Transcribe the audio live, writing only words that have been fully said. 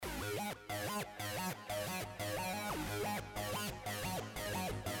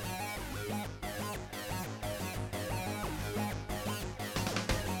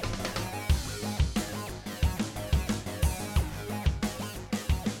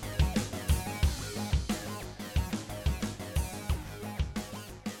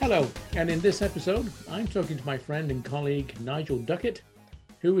Hello, and in this episode, I'm talking to my friend and colleague Nigel Duckett,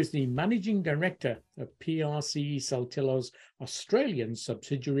 who is the Managing Director of PRC Saltillo's Australian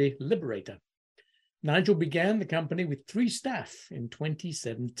subsidiary Liberator. Nigel began the company with 3 staff in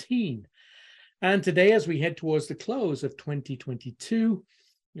 2017, and today, as we head towards the close of 2022,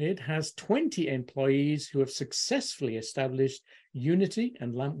 it has 20 employees who have successfully established Unity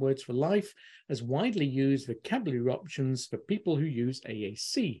and Lampwords for Life as widely used vocabulary options for people who use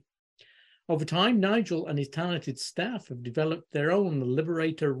AAC. Over time, Nigel and his talented staff have developed their own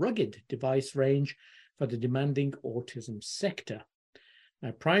Liberator rugged device range for the demanding autism sector.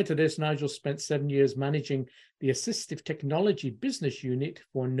 Now, prior to this, Nigel spent 7 years managing the assistive technology business unit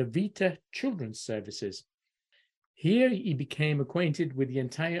for Navita Children's Services. Here, he became acquainted with the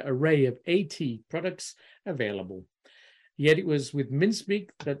entire array of AT products available. Yet it was with Minspeak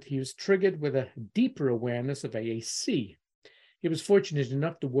that he was triggered with a deeper awareness of AAC. He was fortunate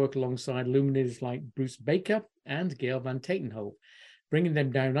enough to work alongside luminaries like Bruce Baker and Gail Van Tatenhove, bringing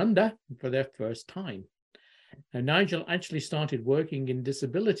them down under for their first time. Now, Nigel actually started working in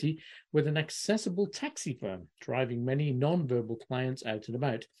disability with an accessible taxi firm, driving many non-verbal clients out and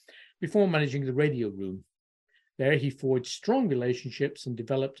about, before managing the radio room. There, he forged strong relationships and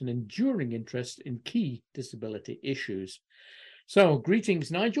developed an enduring interest in key disability issues. So,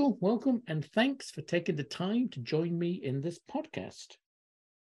 greetings, Nigel. Welcome, and thanks for taking the time to join me in this podcast.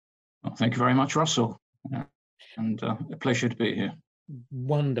 Well, thank you very much, Russell, and a pleasure to be here.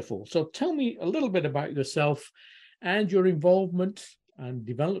 Wonderful. So, tell me a little bit about yourself and your involvement and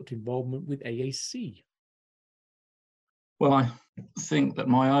developed involvement with AAC. Well, I think that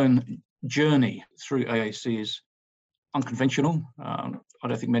my own journey through AAC is unconventional. I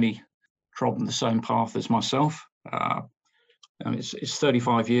don't think many trod the same path as myself. It's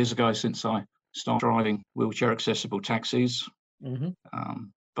 35 years ago since I started driving wheelchair accessible taxis,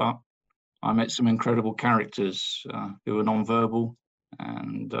 but I met some incredible characters who were non-verbal,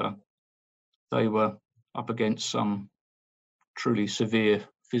 and they were up against some truly severe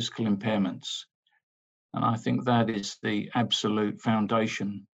physical impairments. And I think that is the absolute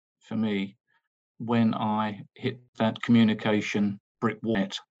foundation for me when I hit that communication brick wall.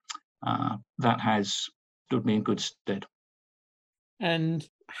 That has stood me in good stead. And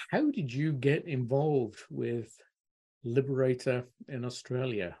how did you get involved with Liberator in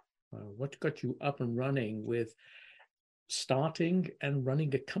Australia? What got you up and running with starting and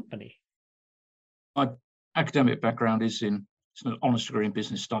running a company? My academic background is in an honours degree in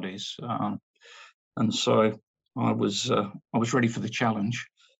business studies, and so I was ready for the challenge.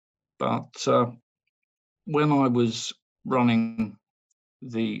 But when I was running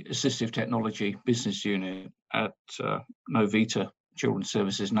the assistive technology business unit at Navita Children's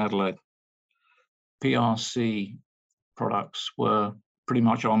Services in Adelaide, PRC products were pretty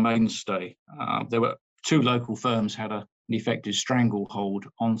much our mainstay. There were 2 local firms had an effective stranglehold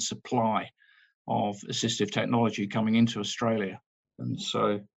on supply of assistive technology coming into Australia. And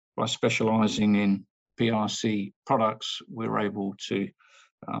so by specialising in PRC products, we were able to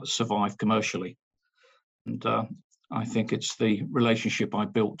survive commercially. And I think it's the relationship I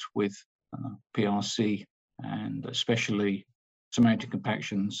built with PRC and especially Semantic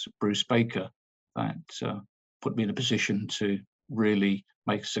Compaction's Bruce Baker that put me in a position to really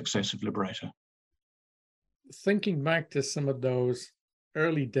make a success of Liberator. Thinking back to some of those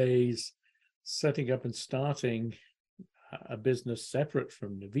early days, setting up and starting a business separate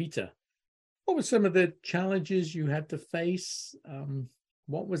from Navita, what were some of the challenges you had to face?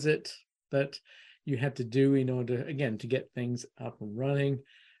 What was it that you had to do in order, again, to get things up and running?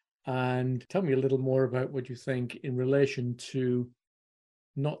 And tell me a little more about what you think in relation to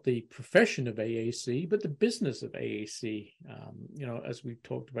not the profession of AAC, but the business of AAC. As we've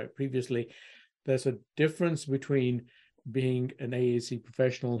talked about previously, there's a difference between being an AAC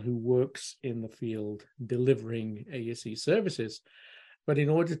professional who works in the field delivering AAC services. But in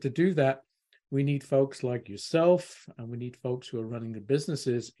order to do that, we need folks like yourself, and we need folks who are running the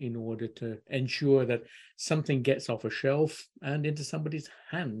businesses in order to ensure that something gets off a shelf and into somebody's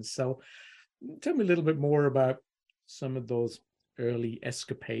hands. So tell me a little bit more about some of those early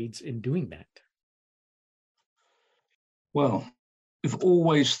escapades in doing that. Well, we've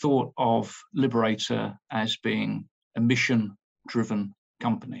always thought of Liberator as being a mission-driven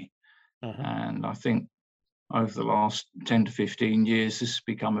company. And I think over the last 10 to 15 years, this has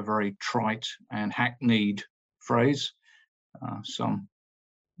become a very trite and hackneyed phrase. Some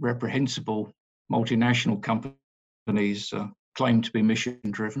reprehensible multinational companies claim to be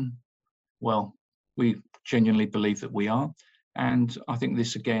mission-driven. Well, we genuinely believe that we are. And I think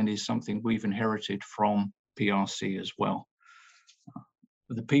this, again, is something we've inherited from PRC as well.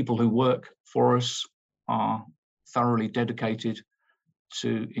 the people who work for us are thoroughly dedicated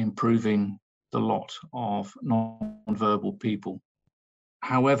to improving the lot of non-verbal people.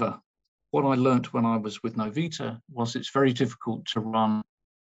 However, what I learnt when I was with Novita was it's very difficult to run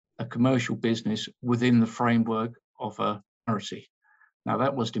a commercial business within the framework of a charity. Now,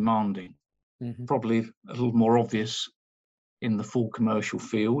 that was demanding, probably a little more obvious in the full commercial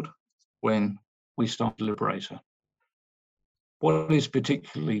field when we started Liberator. What is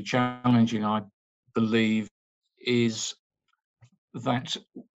particularly challenging, I believe, is that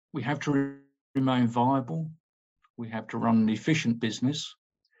we have to remain viable, we have to run an efficient business,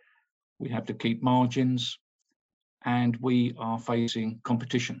 we have to keep margins, and we are facing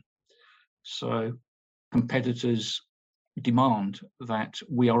competition. So competitors demand that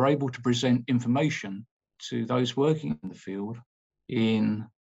we are able to present information to those working in the field in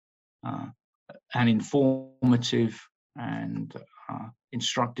an informative and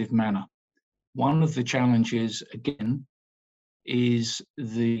instructive manner. One of the challenges, again, is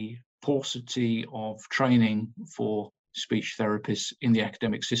the paucity of training for speech therapists in the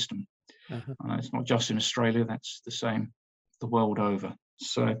academic system. It's not just in Australia, that's the same the world over.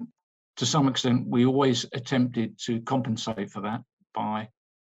 So to some extent, we always attempted to compensate for that by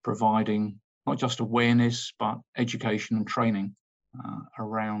providing not just awareness, but education and training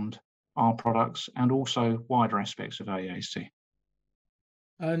around our products and also wider aspects of AAC.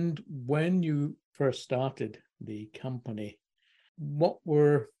 And when you first started the company, what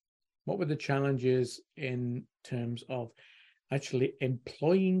were the challenges in terms of actually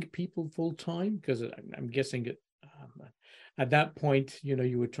employing people full time? Because I'm guessing at that point,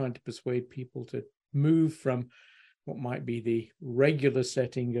 you were trying to persuade people to move from what might be the regular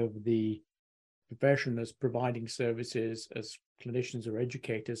setting of the profession as providing services as clinicians or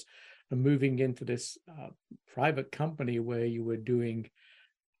educators, and moving into this private company where you were doing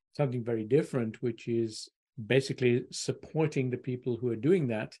something very different, which is basically supporting the people who are doing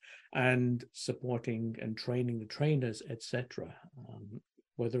that and supporting and training the trainers, etc.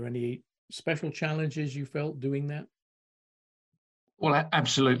 Were there any special challenges you felt doing that? Well,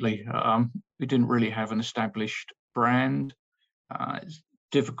 absolutely. We didn't really have an established brand. It's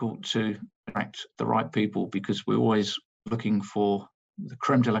difficult to attract the right people because we're always looking for the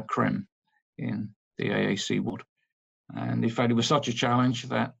creme de la creme in the AAC world. And in fact, it was such a challenge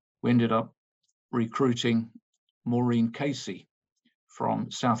that we ended up recruiting Maureen Casey from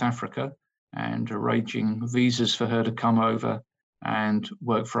South Africa and arranging visas for her to come over and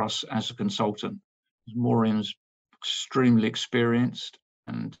work for us as a consultant. Maureen's extremely experienced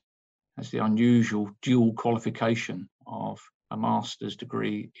and has the unusual dual qualification of a master's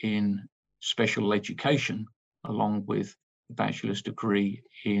degree in special education, along with a bachelor's degree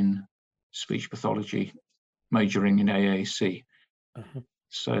in speech pathology, majoring in AAC.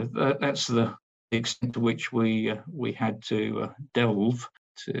 So that's the extent to which we had to delve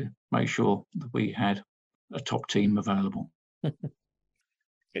to make sure that we had a top team available.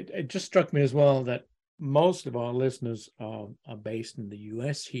 It just struck me as well that most of our listeners are based in the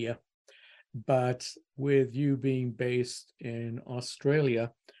US here, but with you being based in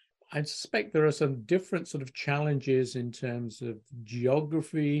Australia, I suspect there are some different sort of challenges in terms of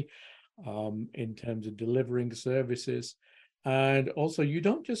geography, in terms of delivering services. And also, you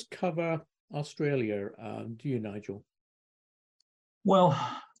don't just cover Australia, do you, Nigel? Well,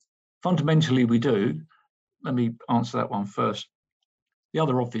 fundamentally, we do. Let me answer that one first. The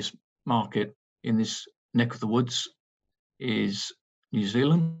other obvious market in this neck of the woods is New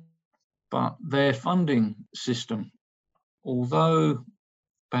Zealand, but their funding system, although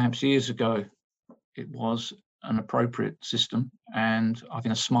perhaps years ago it was an appropriate system and I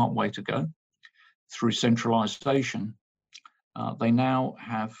think a smart way to go through centralisation, they now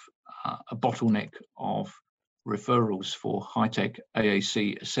have a bottleneck of referrals for high-tech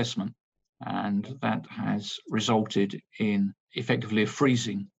AAC assessment, and that has resulted in effectively a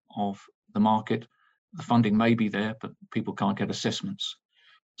freezing of the market. The funding may be there, but people can't get assessments.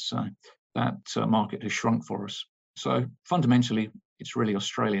 So that market has shrunk for us. So fundamentally, it's really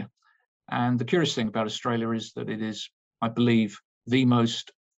Australia. And the curious thing about Australia is that it is, I believe, the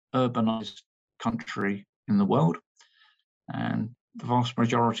most urbanized country in the world. And the vast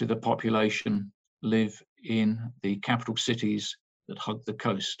majority of the population live in the capital cities that hug the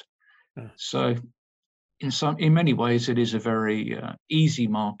coast. So in many ways, it is a very easy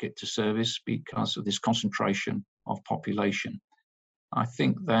market to service because of this concentration of population. I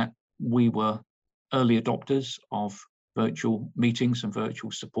think that we were early adopters of virtual meetings and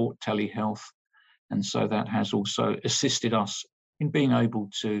virtual support, telehealth, and so that has also assisted us in being able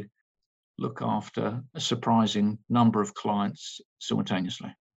to look after a surprising number of clients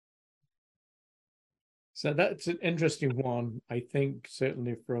simultaneously. So that's an interesting one. I think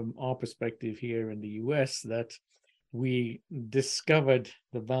certainly from our perspective here in the US, that we discovered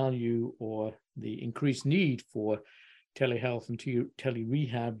the value or the increased need for telehealth and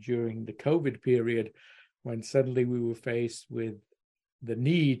tele-rehab during the COVID period, when suddenly we were faced with the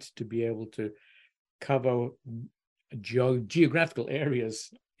need to be able to cover geographical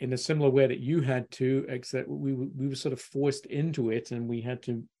areas in a similar way that you had to, except we were sort of forced into it, and we had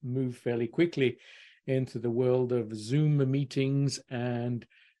to move fairly quickly into the world of Zoom meetings and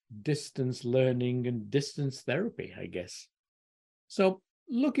distance learning and distance therapy, I guess. So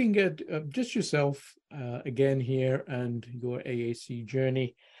looking at just yourself again here and your AAC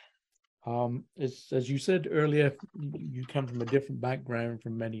journey, as you said earlier, you come from a different background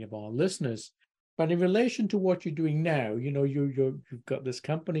from many of our listeners. But in relation to what you're doing now, you know, you've got this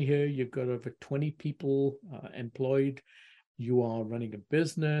company here, you've got over 20 people employed, you are running a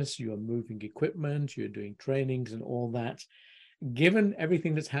business, you are moving equipment, you're doing trainings and all that. Given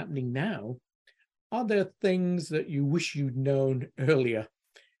everything that's happening now, are there things that you wish you'd known earlier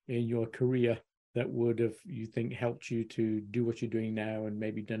in your career that would have, you think, helped you to do what you're doing now and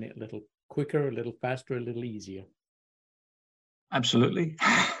maybe done it a little quicker, a little faster, a little easier? Absolutely.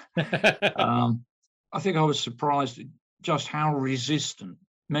 I think I was surprised at just how resistant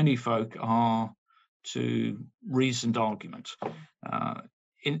many folk are to reasoned argument.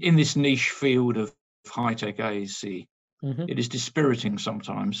 In this niche field of high-tech AAC, it is dispiriting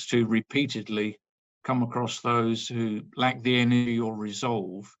sometimes to repeatedly come across those who lack the energy or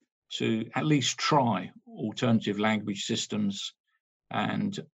resolve to at least try alternative language systems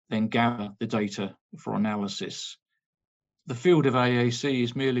and then gather the data for analysis. The field of AAC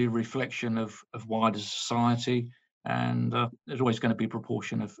is merely a reflection of wider society, and there's always going to be a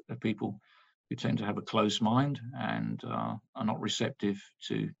proportion of people who tend to have a closed mind and are not receptive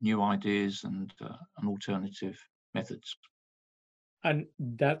to new ideas and alternative methods. And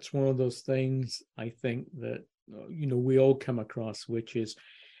that's one of those things I think that, you know, we all come across, which is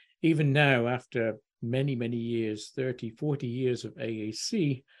even now, after many, many years, 30, 40 years of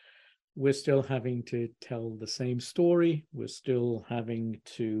AAC, we're still having to tell the same story. We're still having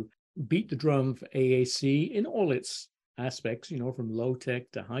to beat the drum for AAC in all its aspects, you know, from low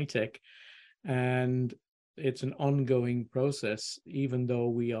tech to high tech. And it's an ongoing process, even though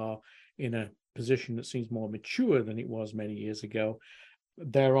we are in a position that seems more mature than it was many years ago.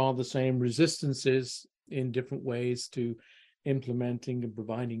 There are the same resistances in different ways to implementing and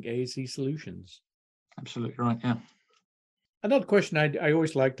providing AAC solutions. Absolutely right, yeah. Another question I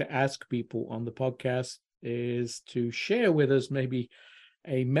always like to ask people on the podcast is to share with us maybe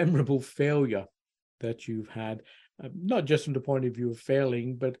a memorable failure that you've had, not just from the point of view of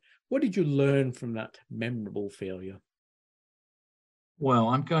failing, but what did you learn from that memorable failure? Well,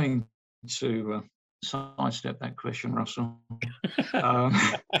 I'm going to sidestep that question, Russell.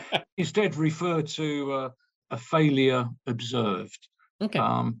 Instead, refer to a failure observed. Okay.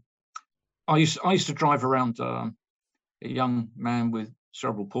 I used to drive around a young man with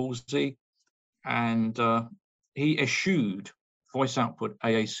cerebral palsy, and he eschewed voice output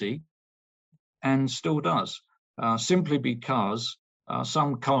AAC and still does, simply because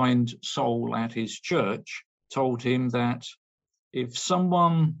some kind soul at his church told him that if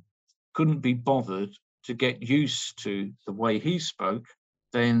someone couldn't be bothered to get used to the way he spoke,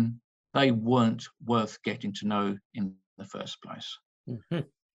 then they weren't worth getting to know in the first place. Mm-hmm.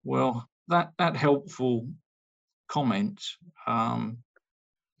 Well, that helpful comment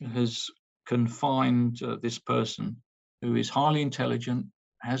has confined this person, who is highly intelligent,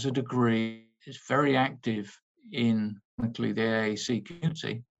 has a degree, is very active in the AAC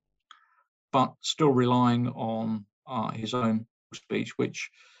community, but still relying on his own speech, which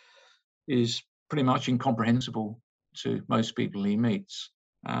is pretty much incomprehensible to most people he meets.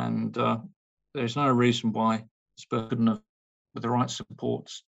 And there's no reason why this person couldn't have, with the right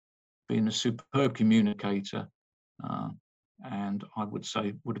supports, been a superb communicator, and I would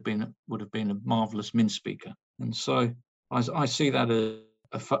say would have been a marvelous min speaker. And so I see that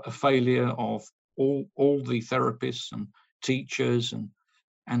as a failure of all the therapists and teachers and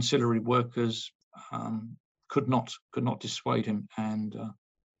ancillary workers could not dissuade him. And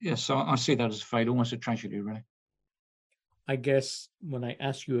so I see that as a failure, almost a tragedy, really. I guess when I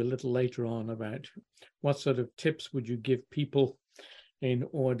ask you a little later on about what sort of tips would you give people in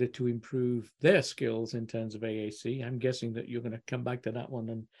order to improve their skills in terms of AAC, I'm guessing that you're going to come back to that one.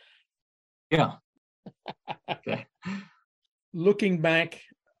 And yeah. Okay. Looking back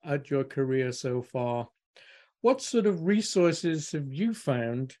at your career so far, what sort of resources have you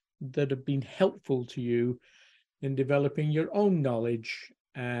found that have been helpful to you in developing your own knowledge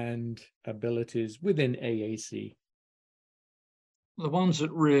and abilities within AAC? The ones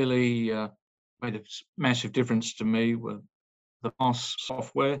that really made a massive difference to me were the PASS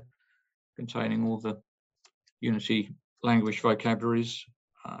software containing all the Unity language vocabularies,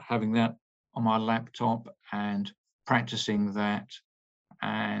 having that on my laptop and practicing that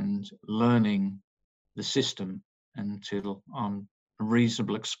and learning the system until I'm a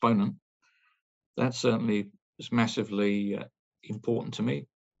reasonable exponent. That certainly was massively important to me.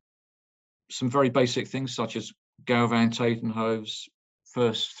 Some very basic things such as Galvan Tatenhove's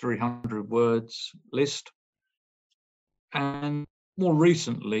first 300 words list. And more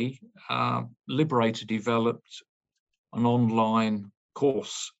recently, Liberator developed an online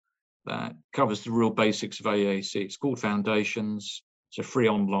course that covers the real basics of AAC. It's called Foundations. It's a free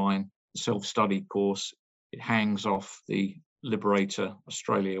online self-study course. It hangs off the Liberator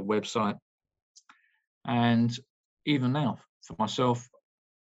Australia website. And even now, for myself,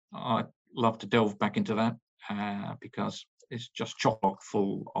 I love to delve back into that because it's just chock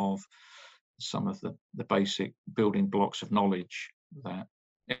full of some of the basic building blocks of knowledge that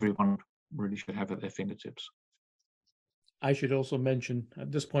everyone really should have at their fingertips. I should also mention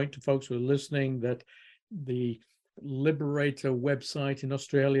at this point to folks who are listening that the Liberator website in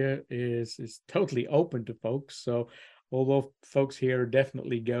Australia is totally open to folks. So although folks here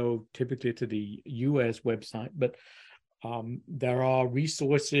definitely go typically to the US website, but there are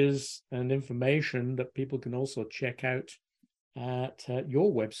resources and information that people can also check out at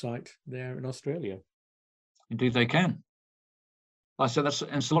your website there in Australia. Indeed, they can. Like I said,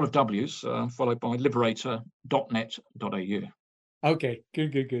 it's a lot of W's, followed by liberator.net.au. Okay,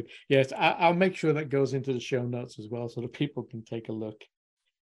 good. Yes, I'll make sure that goes into the show notes as well so that people can take a look.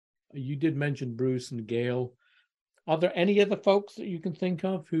 You did mention Bruce and Gail. Are there any other folks that you can think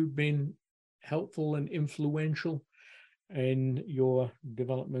of who've been helpful and influential in your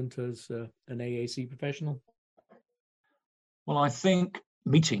development as an AAC professional? Well, I think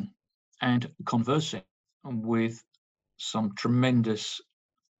meeting and conversing with some tremendous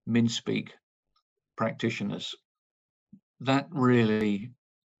MinSpeak practitioners, that really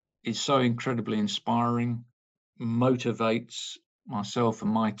is so incredibly inspiring, motivates myself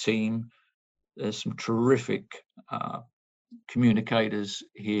and my team. There's some terrific communicators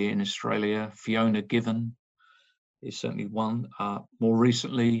here in Australia. Fiona Given is certainly one. More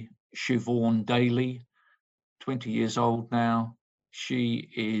recently, Siobhan Daly, 20 years old now. She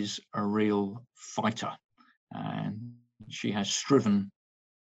is a real fighter and she has striven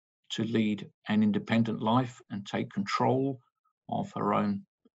to lead an independent life and take control of her own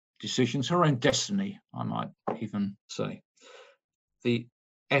decisions, her own destiny, I might even say. The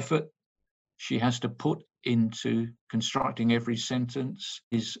effort she has to put into constructing every sentence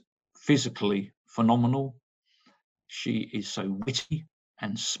is physically phenomenal. She is so witty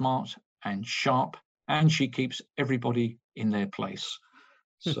and smart and sharp, and she keeps everybody in their place.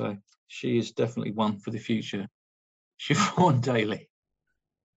 So she is definitely one for the future. Siobhan Daly.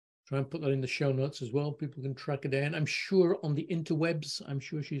 Try and put that in the show notes as well. People can track it down. I'm sure on the interwebs, I'm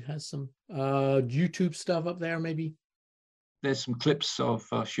sure she has some YouTube stuff up there, maybe. There's some clips of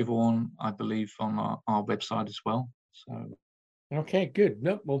Siobhan, I believe, on our website as well. So, okay, good.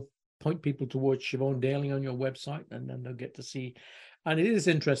 No, we'll point people towards Siobhan Daly on your website, and then they'll get to see. And it is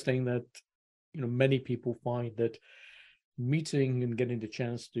interesting that many people find that meeting and getting the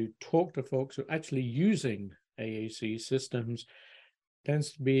chance to talk to folks who are actually using AAC systems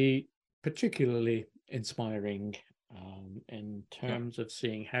tends to be particularly inspiring in terms of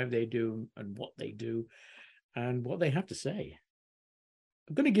seeing how they do and what they do and what they have to say.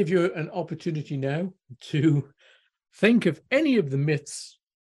 I'm going to give you an opportunity now to think of any of the myths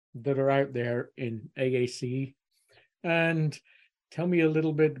that are out there in AAC and tell me a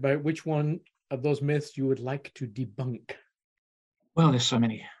little bit about which one of those myths you would like to debunk. Well, there's so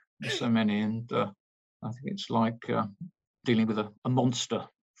many, and I think it's like dealing with a monster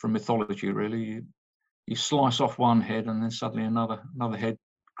from mythology, really. You slice off one head and then suddenly another head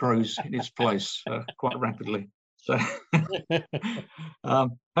grows in its place quite rapidly. So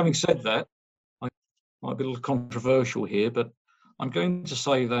having said that, I might be a little controversial here, but I'm going to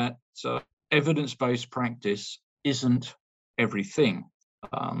say that evidence-based practice isn't everything.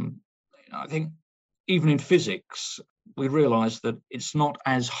 I think even in physics, we realize that it's not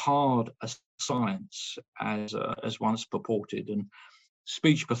as hard a science as once purported, and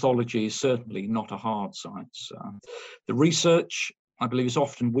speech pathology is certainly not a hard science. The research, I believe, is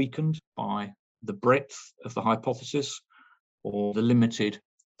often weakened by the breadth of the hypothesis or the limited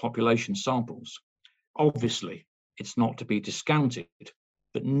population samples. Obviously, it's not to be discounted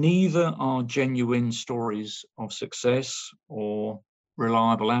but neither are genuine stories of success or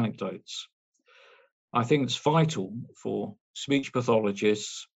reliable anecdotes. I think it's vital for speech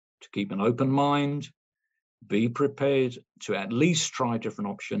pathologists to keep an open mind, be prepared to at least try different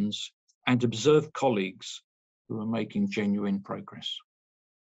options, and observe colleagues who are making genuine progress.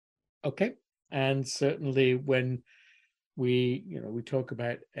 Okay. And certainly when we talk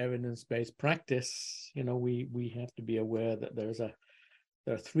about evidence-based practice, we have to be aware that there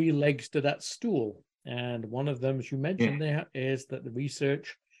are three legs to that stool. And one of them, as you mentioned there, is that the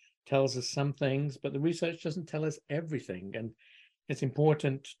research tells us some things, but the research doesn't tell us everything. And it's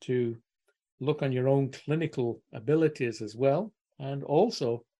important to look on your own clinical abilities as well, and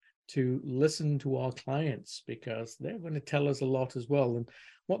also to listen to our clients, because they're going to tell us a lot as well. And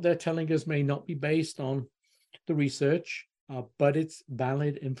what they're telling us may not be based on the research, but it's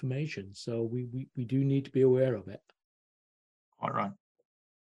valid information. So we do need to be aware of it. All right.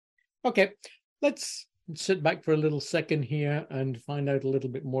 Okay, let's sit back for a little second here and find out a little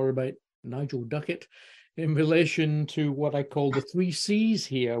bit more about Nigel Duckett in relation to what I call the 3 C's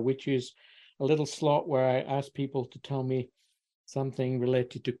here, which is a little slot where I ask people to tell me something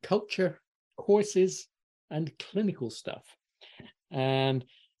related to culture, courses, and clinical stuff. And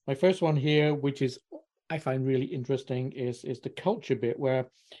my first one here, which is I find really interesting, is the culture bit, where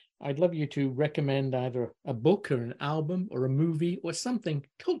I'd love you to recommend either a book or an album or a movie or something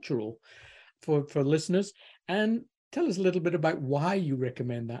cultural for listeners, and tell us a little bit about why you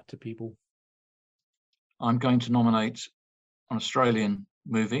recommend that to people. I'm going to nominate an Australian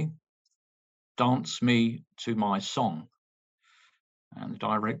movie, Dance Me to My Song. And the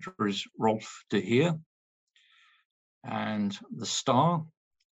director is Rolf de Heer. And the star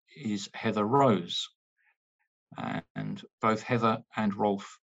is Heather Rose. And both Heather and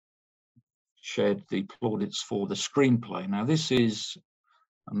Rolf shared the plaudits for the screenplay. Now, this is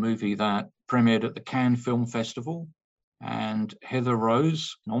a movie that premiered at the Cannes Film Festival, and Heather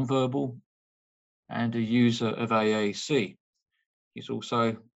Rose, nonverbal and a user of AAC. He's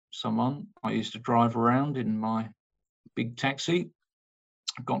also someone I used to drive around in my big taxi.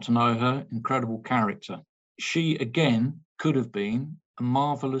 I got to know her, incredible character. She, again, could have been a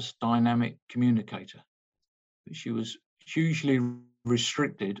marvelous dynamic communicator, but she was hugely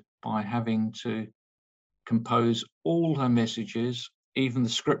restricted by having to compose all her messages, even the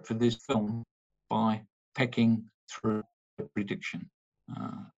script for this film, by pecking through prediction.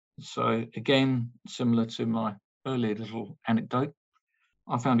 So again, similar to my earlier little anecdote,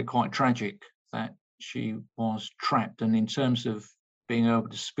 I found it quite tragic that she was trapped, and in terms of being able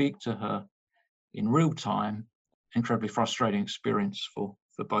to speak to her in real time, incredibly frustrating experience for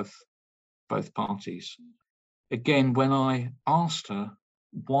both parties. Again, when I asked her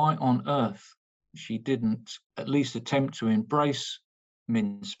why on earth she didn't at least attempt to embrace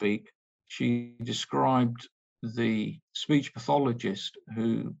MinSpeak, she described the speech pathologist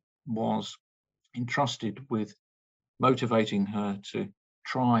who was entrusted with motivating her to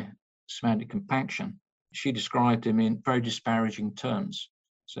try semantic compaction. She described him in very disparaging terms.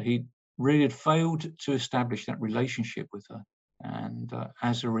 So he really had failed to establish that relationship with her, and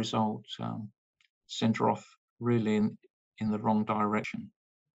as a result, sent her off really in the wrong direction.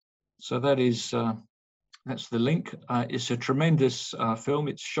 So that's the link. It's a tremendous film.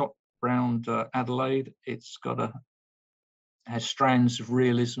 It's shot around Adelaide. It's has strands of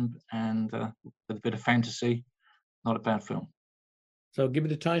realism and with a bit of fantasy. Not a bad film. So give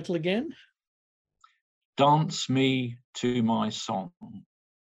it a title again. Dance Me to My Song.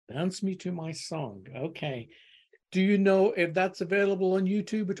 Dance Me to My Song. Okay. Do you know if that's available on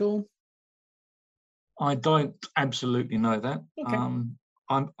YouTube at all? I don't absolutely know that.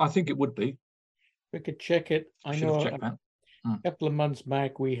 Okay. I think it would be. We could check it. I Should know have checked that. A couple of months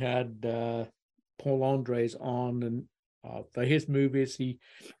back we had Paul Andres on, and for his movies he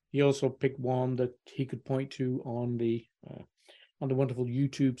also picked one that he could point to on the wonderful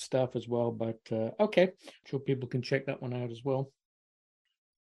YouTube stuff as well. But okay, I'm sure people can check that one out as well.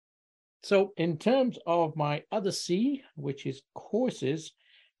 So in terms of my other C, which is courses,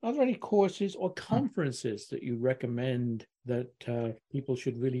 are there any courses or conferences that you recommend that people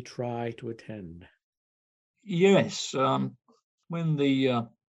should really try to attend? Yes. When the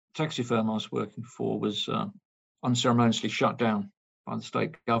taxi firm I was working for was unceremoniously shut down by the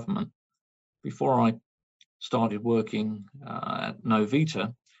state government, before I started working at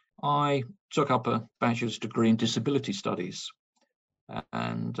Novita, I took up a bachelor's degree in disability studies.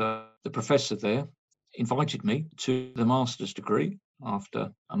 And the professor there invited me to the master's degree after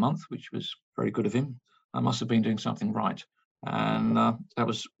a month, which was very good of him. I must have been doing something right. And that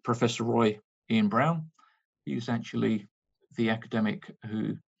was Professor Roy Ian Brown. He was actually the academic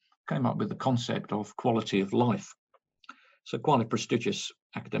who came up with the concept of quality of life. So quite a prestigious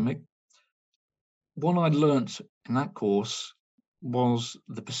academic. What I learnt in that course was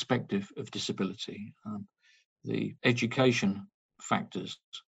the perspective of disability, the education factors,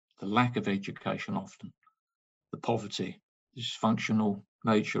 the lack of education often, the poverty, the dysfunctional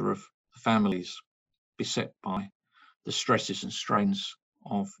nature of families beset by the stresses and strains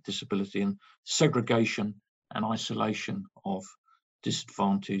of disability, and segregation and isolation of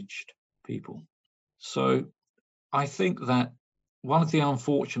disadvantaged people. So I think that one of the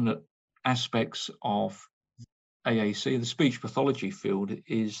unfortunate aspects of AAC, the speech pathology field,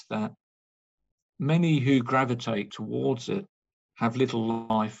 is that many who gravitate towards it have little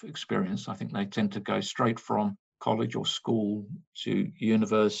life experience. I think they tend to go straight from college or school to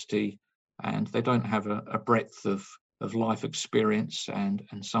university, and they don't have a breadth of life experience and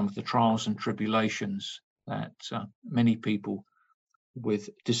some of the trials and tribulations that many people with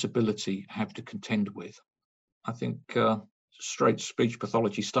disability have to contend with. I think straight speech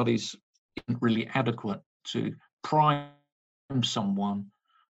pathology studies isn't really adequate to prime someone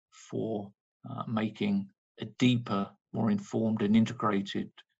for making a deeper, more informed and integrated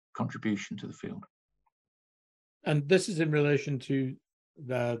contribution to the field. And this is in relation to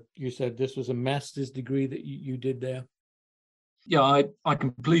that you said this was a master's degree that you did there? Yeah, I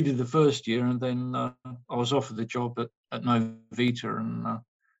completed the first year, and then I was offered the job at Novita, and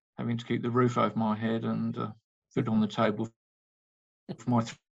having to keep the roof over my head and food on the table for my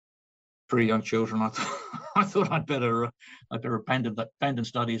three young children, I thought I'd better abandon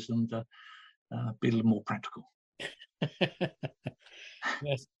studies and be a little more practical.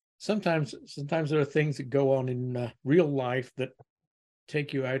 Yes, sometimes there are things that go on in real life that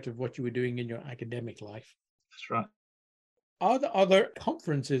take you out of what you were doing in your academic life. That's right. Are there other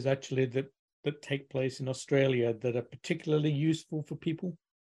conferences actually that take place in Australia that are particularly useful for people?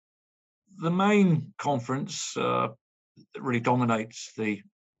 The main conference that really dominates the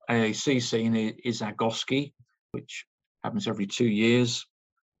AAC scene is AGOSCI, which happens every 2 years.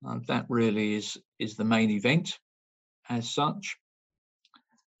 That really is the main event as such.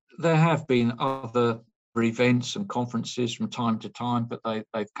 There have been other events and conferences from time to time, but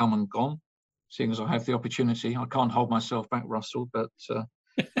they've come and gone. Seeing as I have the opportunity, I can't hold myself back, Russell, but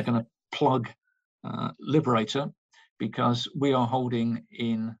I'm going to plug Liberator, because we are holding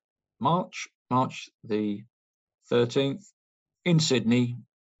in March the 13th in Sydney,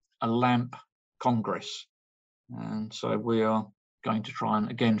 a LAMP Congress. And so we are going to try and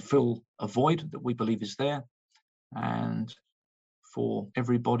again fill a void that we believe is there. And for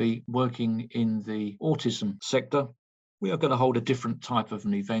everybody working in the autism sector, we are going to hold a different type of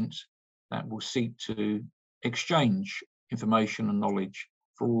an event that will seek to exchange information and knowledge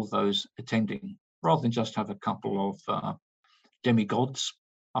for all those attending, rather than just have a couple of demigods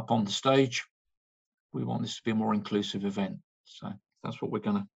up on the stage. We want this to be a more inclusive event. So that's what we're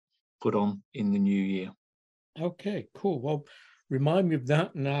going to put on in the new year. Okay, cool. Well, remind me of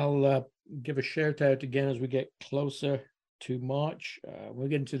that, and I'll give a shout out again as we get closer to March. We're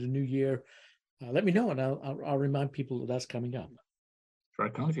getting to the new year. Let me know, and I'll remind people that that's coming up.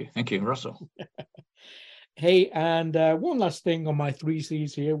 Very kind of you. Thank you, Russell. Hey, and one last thing on my 3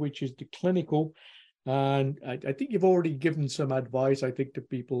 C's here, which is the clinical. And I think you've already given some advice, I think, to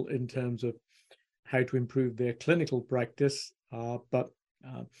people in terms of how to improve their clinical practice. But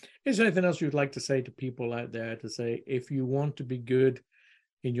is there anything else you'd like to say to people out there to say, if you want to be good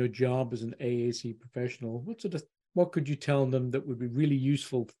in your job as an AAC professional, what could you tell them that would be really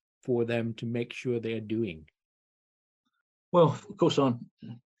useful for them to make sure they are doing? Well, of course, I'm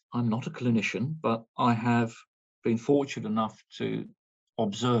not a clinician, but I have been fortunate enough to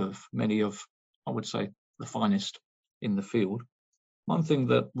observe many of, I would say, the finest in the field. One thing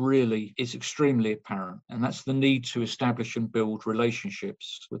that really is extremely apparent, and that's the need to establish and build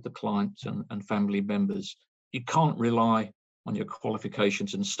relationships with the client and family members. You can't rely on your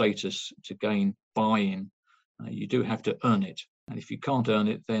qualifications and status to gain buy-in. You do have to earn it. And if you can't earn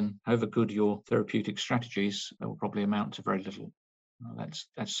it, then however good your therapeutic strategies, they will probably amount to very little. That's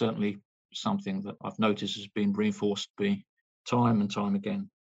certainly something that I've noticed has been reinforced time and time again.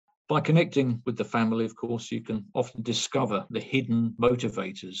 By connecting with the family, of course, you can often discover the hidden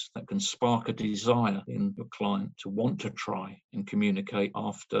motivators that can spark a desire in your client to want to try and communicate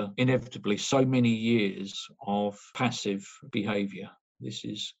after inevitably so many years of passive behavior. This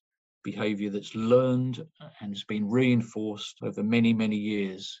is behavior that's learned and has been reinforced over many, many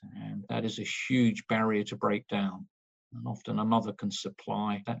years. And that is a huge barrier to break down. And often a mother can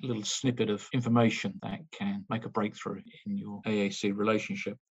supply that little snippet of information that can make a breakthrough in your AAC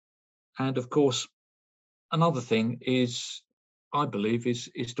relationship. And of course, Another thing is, I believe, is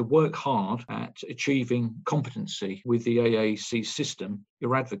to work hard at achieving competency with the AAC system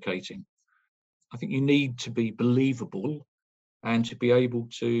you're advocating. I think you need to be believable and to be able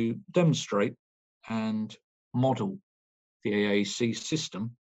to demonstrate and model the AAC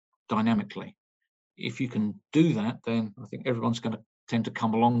system dynamically. If you can do that, then I think everyone's going to tend to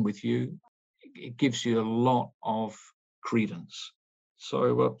come along with you. It gives you a lot of credence.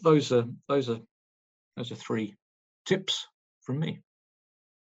 So those are three tips from me.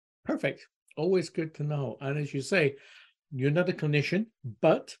 Perfect. Always good to know. And as you say, you're not a clinician,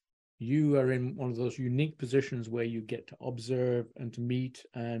 but you are in one of those unique positions where you get to observe and to meet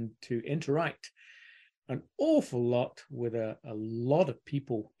and to interact an awful lot with a lot of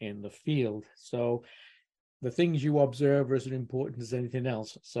people in the field. So the things you observe are as important as anything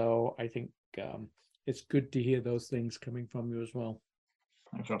else. So I think it's good to hear those things coming from you as well.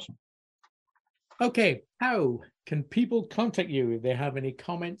 That's awesome. Okay, how can people contact you if they have any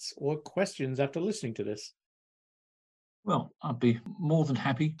comments or questions after listening to this? Well, I'd be more than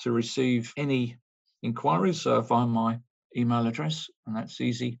happy to receive any inquiries via my email address, and that's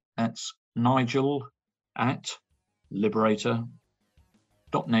easy. That's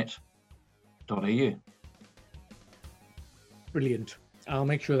nigel@liberator.net.au. Brilliant. I'll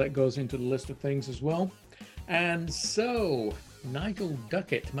make sure that goes into the list of things as well. And so, Nigel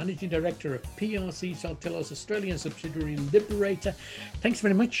Duckett, Managing Director of PRC Saltillo's Australian subsidiary Liberator, thanks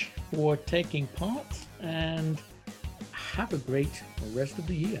very much for taking part, and have a great rest of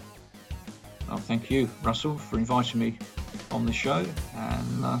the year. Well, thank you, Russell, for inviting me on the show,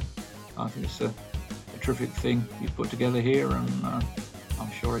 and I think it's a terrific thing you've put together here, and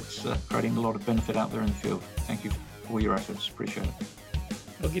I'm sure it's creating a lot of benefit out there in the field. Thank you for all your efforts. Appreciate it.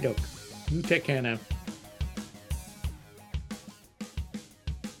 Okie doke. You take care now.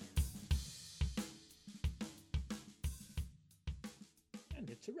 And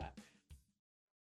it's a wrap.